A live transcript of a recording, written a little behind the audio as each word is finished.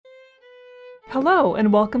Hello,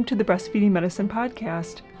 and welcome to the Breastfeeding Medicine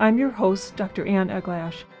Podcast. I'm your host, Dr. Ann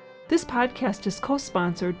Eglash. This podcast is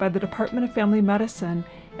co-sponsored by the Department of Family Medicine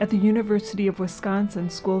at the University of Wisconsin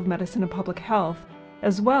School of Medicine and Public Health,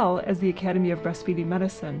 as well as the Academy of Breastfeeding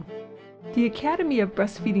Medicine. The Academy of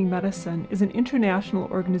Breastfeeding Medicine is an international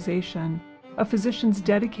organization of physicians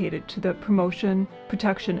dedicated to the promotion,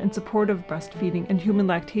 protection, and support of breastfeeding and human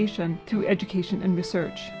lactation through education and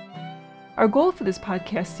research. Our goal for this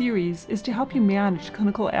podcast series is to help you manage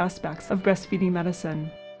clinical aspects of breastfeeding medicine.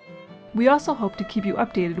 We also hope to keep you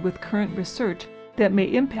updated with current research that may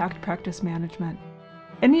impact practice management.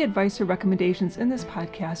 Any advice or recommendations in this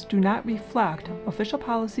podcast do not reflect official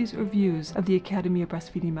policies or views of the Academy of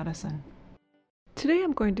Breastfeeding Medicine. Today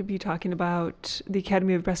I'm going to be talking about the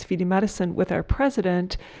Academy of Breastfeeding Medicine with our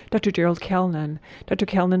president, Dr. Gerald Callinan. Dr.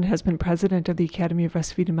 Callinan has been president of the Academy of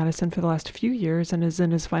Breastfeeding Medicine for the last few years and is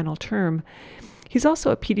in his final term. He's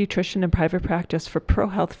also a pediatrician in private practice for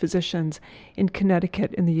ProHealth physicians in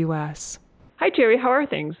Connecticut in the U.S. Hi, Jerry. How are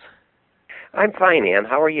things? I'm fine, Ann.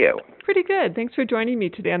 How are you? Pretty good. Thanks for joining me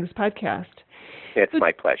today on this podcast. It's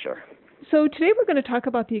my pleasure. So today we're going to talk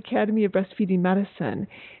about the Academy of Breastfeeding Medicine.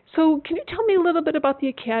 So can you tell me a little bit about the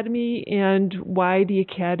Academy and why the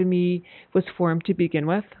Academy was formed to begin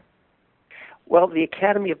with? Well, the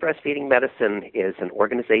Academy of Breastfeeding Medicine is an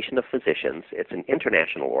organization of physicians. It's an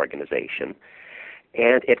international organization,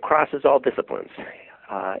 and it crosses all disciplines.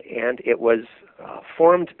 And it was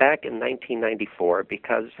formed back in 1994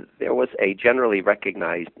 because there was a generally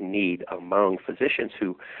recognized need among physicians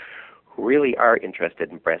who really are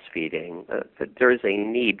interested in breastfeeding, that there is a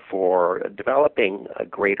need for developing a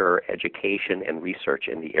greater education and research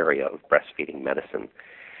in the area of breastfeeding medicine.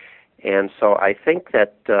 And so I think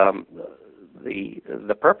that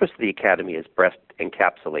the purpose of the Academy is best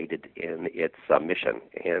encapsulated in its mission.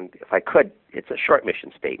 And if I could, it's a short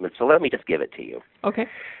mission statement, so let me just give it to you. Okay.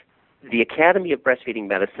 The Academy of Breastfeeding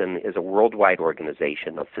Medicine is a worldwide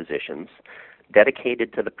organization of physicians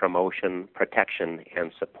dedicated to the promotion, protection,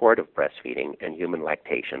 and support of breastfeeding and human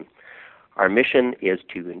lactation. Our mission is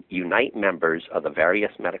to unite members of the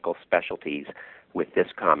various medical specialties with this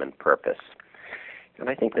common purpose. And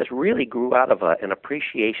I think this really grew out of an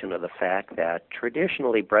appreciation of the fact that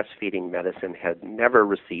traditionally breastfeeding medicine had never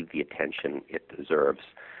received the attention it deserves.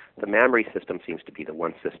 The mammary system seems to be the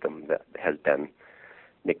one system that has been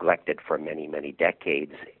neglected for many, many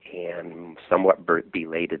decades, and somewhat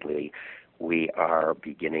belatedly, we are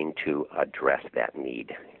beginning to address that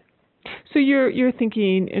need. So you're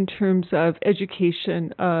thinking in terms of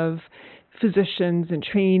education of physicians and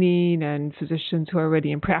training and physicians who are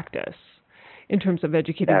already in practice, in terms of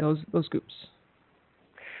educating those groups.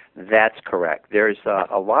 That's correct. There's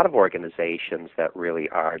a lot of organizations that really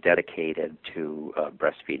are dedicated to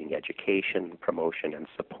breastfeeding education, promotion, and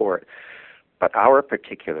support. But our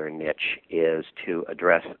particular niche is to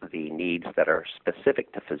address the needs that are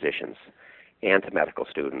specific to physicians and to medical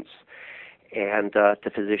students and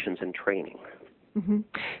to physicians in training. Mm-hmm.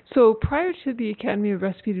 So prior to the Academy of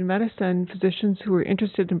Breastfeeding Medicine, physicians who were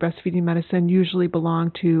interested in breastfeeding medicine usually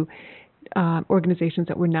belonged to organizations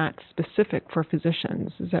that were not specific for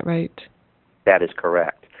physicians. Is that right? That is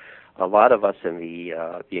correct. A lot of us in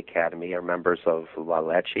the Academy are members of La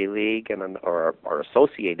Leche League or are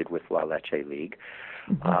associated with La Leche League,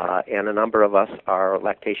 and a number of us are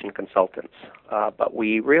lactation consultants. But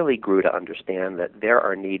we really grew to understand that there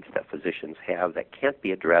are needs that physicians have that can't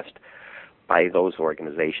be addressed by those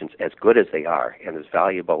organizations, as good as they are and as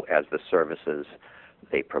valuable as the services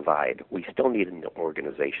they provide. We still need an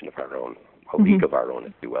organization of our own, a league of our own,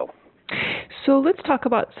 if you will. So let's talk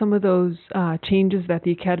about some of those changes that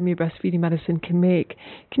the Academy of Breastfeeding Medicine can make.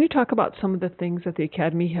 Can you talk about some of the things that the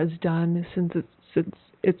Academy has done since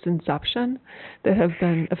its inception that have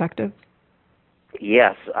been effective?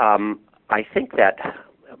 Yes. I think that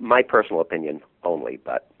my personal opinion only,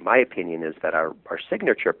 but my opinion is that our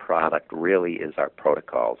signature product really is our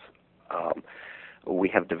protocols. We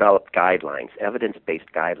have developed guidelines,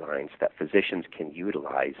 evidence-based guidelines that physicians can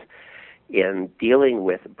utilize in dealing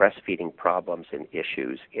with breastfeeding problems and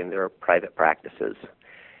issues in their private practices.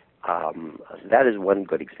 That is one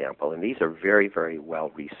good example, and these are very, very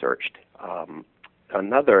well researched.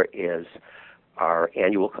 Another is our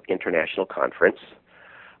annual international conference,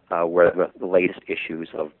 where the latest issues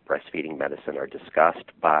of breastfeeding medicine are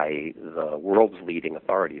discussed by the world's leading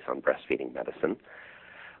authorities on breastfeeding medicine.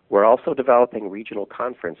 We're also developing regional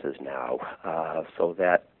conferences now so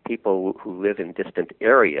that people who live in distant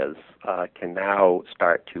areas can now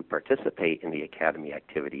start to participate in the Academy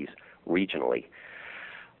activities regionally.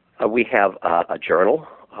 We have a journal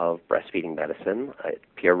of breastfeeding medicine,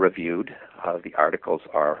 peer-reviewed. The articles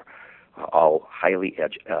are all highly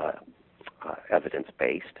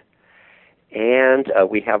evidence-based. And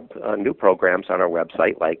we have new programs on our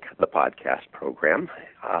website, like the podcast program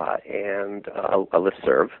and a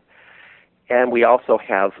listserv. And we also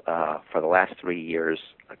have, for the last 3 years,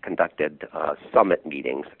 conducted summit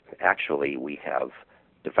meetings. Actually, we have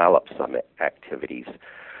developed summit activities,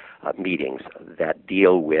 meetings that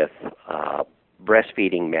deal with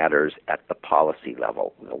breastfeeding matters at the policy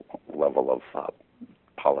level, the level of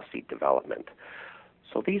policy development.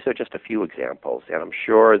 So these are just a few examples, and I'm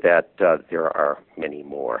sure that there are many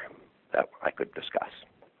more that I could discuss.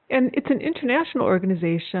 And it's an international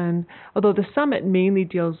organization, although the summit mainly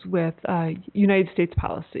deals with United States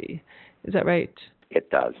policy. Is that right? It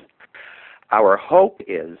does. Our hope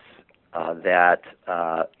is that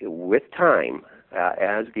with time,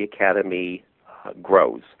 as the Academy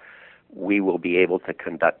grows, we will be able to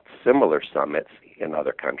conduct similar summits in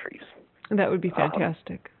other countries. And that would be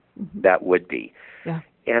fantastic. That would be. Yeah.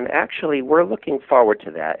 And actually, we're looking forward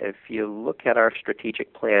to that. If you look at our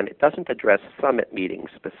strategic plan, it doesn't address summit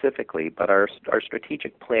meetings specifically, but our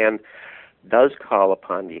strategic plan does call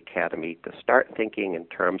upon the Academy to start thinking in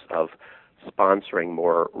terms of sponsoring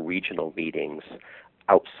more regional meetings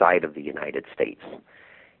outside of the United States.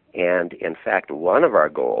 And in fact, one of our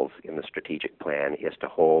goals in the strategic plan is to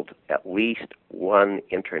hold at least one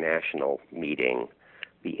international meeting,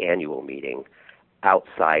 the annual meeting,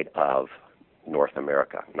 outside of North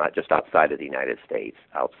America, not just outside of the United States,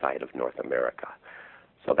 outside of North America.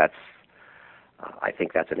 So that's, I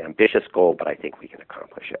think that's an ambitious goal, but I think we can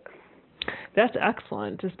accomplish it. That's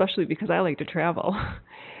excellent, especially because I like to travel.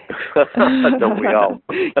 Don't we all?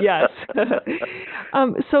 Yes.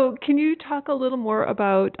 So can you talk a little more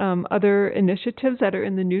about other initiatives that are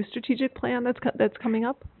in the new strategic plan that's coming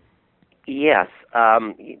up? Yes.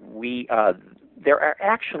 There are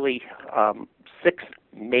actually 6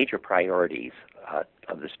 major priorities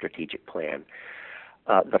of the strategic plan.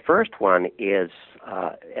 The first one is,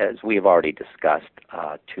 as we have already discussed,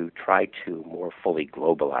 to try to more fully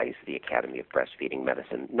globalize the Academy of Breastfeeding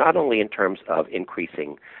Medicine, not only in terms of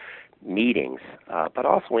increasing meetings, but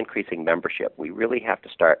also increasing membership. We really have to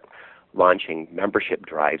start launching membership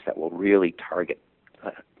drives that will really target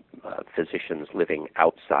physicians living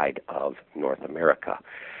outside of North America.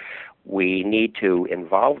 We need to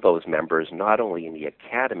involve those members not only in the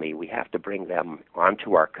Academy, we have to bring them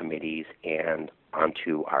onto our committees and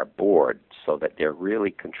onto our board so that they're really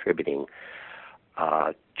contributing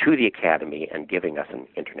to the Academy and giving us an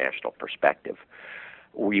international perspective.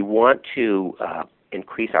 We want to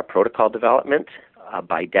increase our protocol development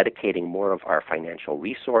by dedicating more of our financial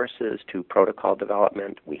resources to protocol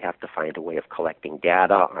development. We have to find a way of collecting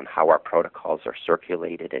data on how our protocols are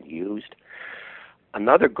circulated and used.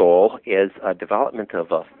 Another goal is development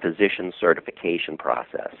of a physician certification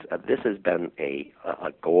process. This has been a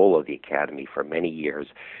goal of the Academy for many years.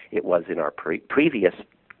 It was in our previous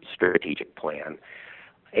strategic plan,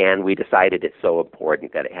 and we decided it's so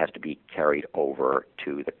important that it has to be carried over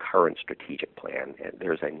to the current strategic plan. And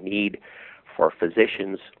there's a need for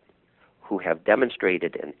physicians who have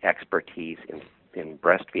demonstrated an expertise in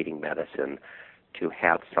breastfeeding medicine to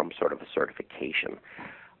have some sort of a certification.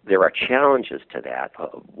 There are challenges to that.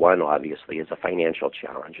 One, obviously, is a financial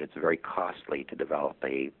challenge. It's very costly to develop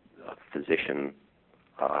a physician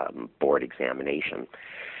board examination.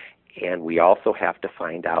 And we also have to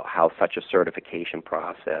find out how such a certification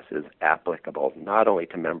process is applicable not only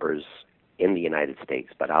to members in the United States,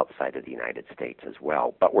 but outside of the United States as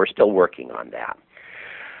well. But we're still working on that.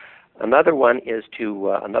 Another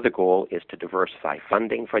goal is to diversify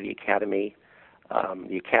funding for the Academy.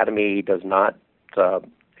 The Academy does not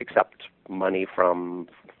accept money from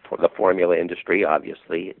the formula industry,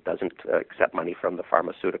 obviously. It doesn't accept money from the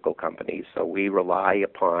pharmaceutical companies. So we rely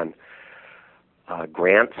upon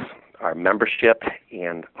grants, our membership,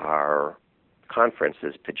 and our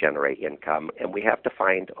conferences to generate income. And we have to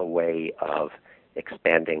find a way of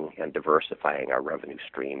expanding and diversifying our revenue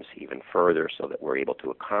streams even further so that we're able to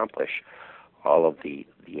accomplish all of the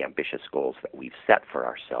ambitious goals that we've set for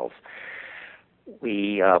ourselves.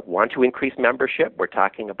 We want to increase membership. We're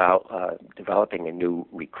talking about developing a new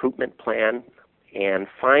recruitment plan. And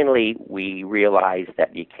finally, we realize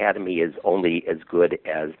that the Academy is only as good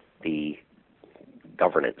as the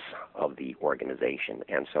governance of the organization.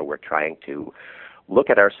 And so we're trying to look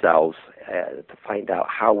at ourselves to find out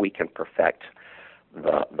how we can perfect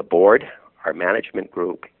the board, our management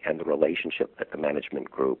group, and the relationship that the management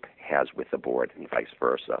group has with the board and vice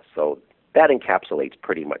versa. So that encapsulates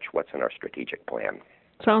pretty much what's in our strategic plan.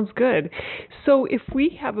 Sounds good. So if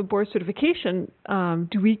we have a board certification,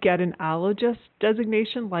 do we get an allergist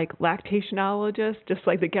designation like lactation allergist, just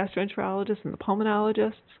like the gastroenterologist and the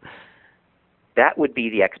pulmonologists? That would be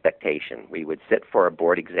the expectation. We would sit for a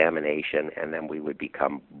board examination, and then we would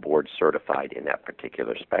become board certified in that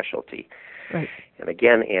particular specialty. Right. And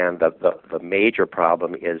again, Anne, the major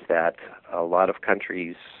problem is that a lot of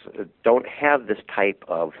countries don't have this type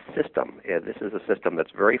of system. This is a system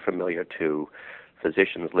that's very familiar to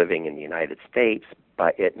physicians living in the United States,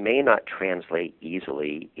 but it may not translate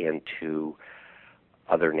easily into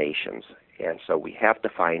other nations. And so we have to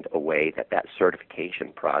find a way that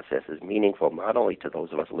certification process is meaningful not only to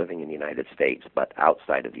those of us living in the United States, but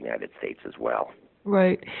outside of the United States as well.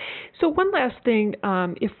 Right. So one last thing,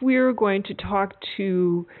 if we're going to talk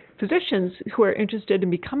to physicians who are interested in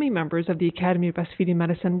becoming members of the Academy of Breastfeeding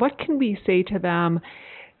Medicine, what can we say to them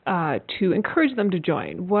to encourage them to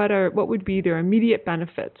join? What would be their immediate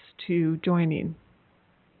benefits to joining?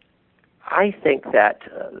 I think that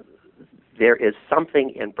there is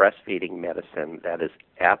something in breastfeeding medicine that is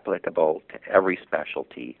applicable to every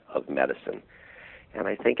specialty of medicine. And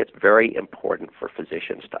I think it's very important for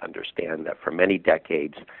physicians to understand that for many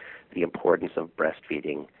decades, the importance of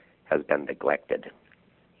breastfeeding has been neglected.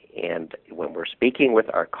 And when we're speaking with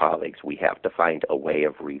our colleagues, we have to find a way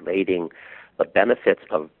of relating the benefits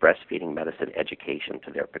of breastfeeding medicine education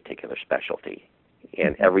to their particular specialty.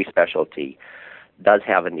 And every specialty does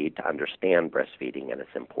have a need to understand breastfeeding and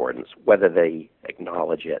its importance, whether they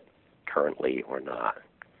acknowledge it currently or not.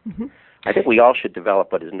 Mm-hmm. I think we all should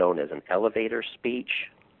develop what is known as an elevator speech,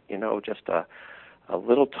 just a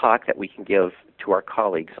little talk that we can give to our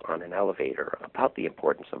colleagues on an elevator about the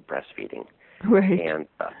importance of breastfeeding, right,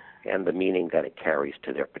 and the meaning that it carries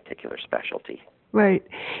to their particular specialty. Right,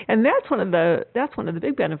 and that's one of the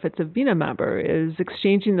big benefits of being a member is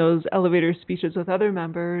exchanging those elevator speeches with other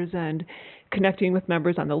members and connecting with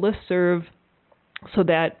members on the listserv, so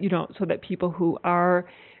that people who are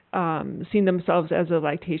seeing themselves as a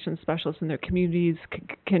lactation specialist in their communities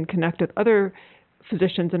can connect with other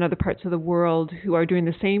physicians in other parts of the world who are doing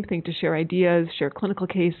the same thing, to share ideas, share clinical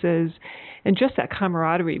cases, and just that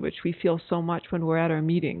camaraderie, which we feel so much when we're at our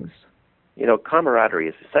meetings. Camaraderie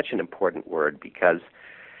is such an important word because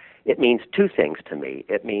it means two things to me.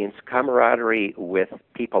 It means camaraderie with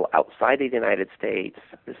people outside of the United States.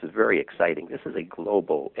 This is very exciting. This is a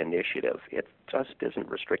global initiative. It just isn't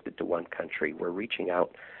restricted to one country. We're reaching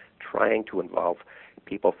out, trying to involve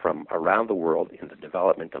people from around the world in the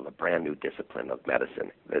development of a brand new discipline of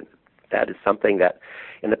medicine. That is something that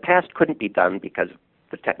in the past couldn't be done because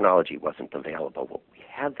the technology wasn't available. Well, we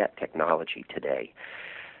have that technology today.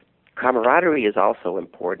 Camaraderie is also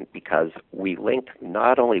important because we link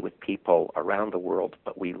not only with people around the world,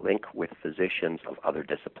 but we link with physicians of other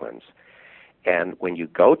disciplines. And when you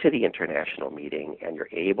go to the international meeting and you're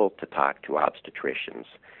able to talk to obstetricians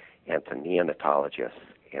and to neonatologists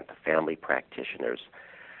and to family practitioners,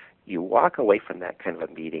 you walk away from that kind of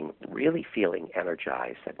a meeting really feeling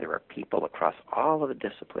energized that there are people across all of the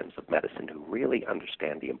disciplines of medicine who really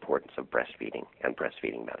understand the importance of breastfeeding and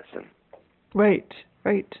breastfeeding medicine. Right,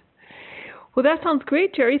 right. Well, that sounds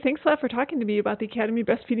great, Jerry. Thanks a lot for talking to me about the Academy of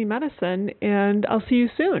Breastfeeding Medicine, and I'll see you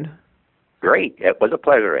soon. Great. It was a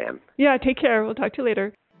pleasure, Anne. Yeah, take care. We'll talk to you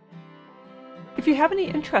later. If you have any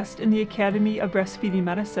interest in the Academy of Breastfeeding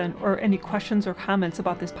Medicine or any questions or comments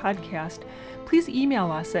about this podcast, please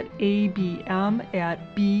email us at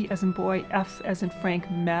abm@b as in boy, f as in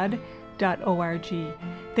Frank, med.org.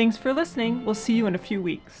 Thanks for listening. We'll see you in a few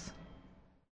weeks.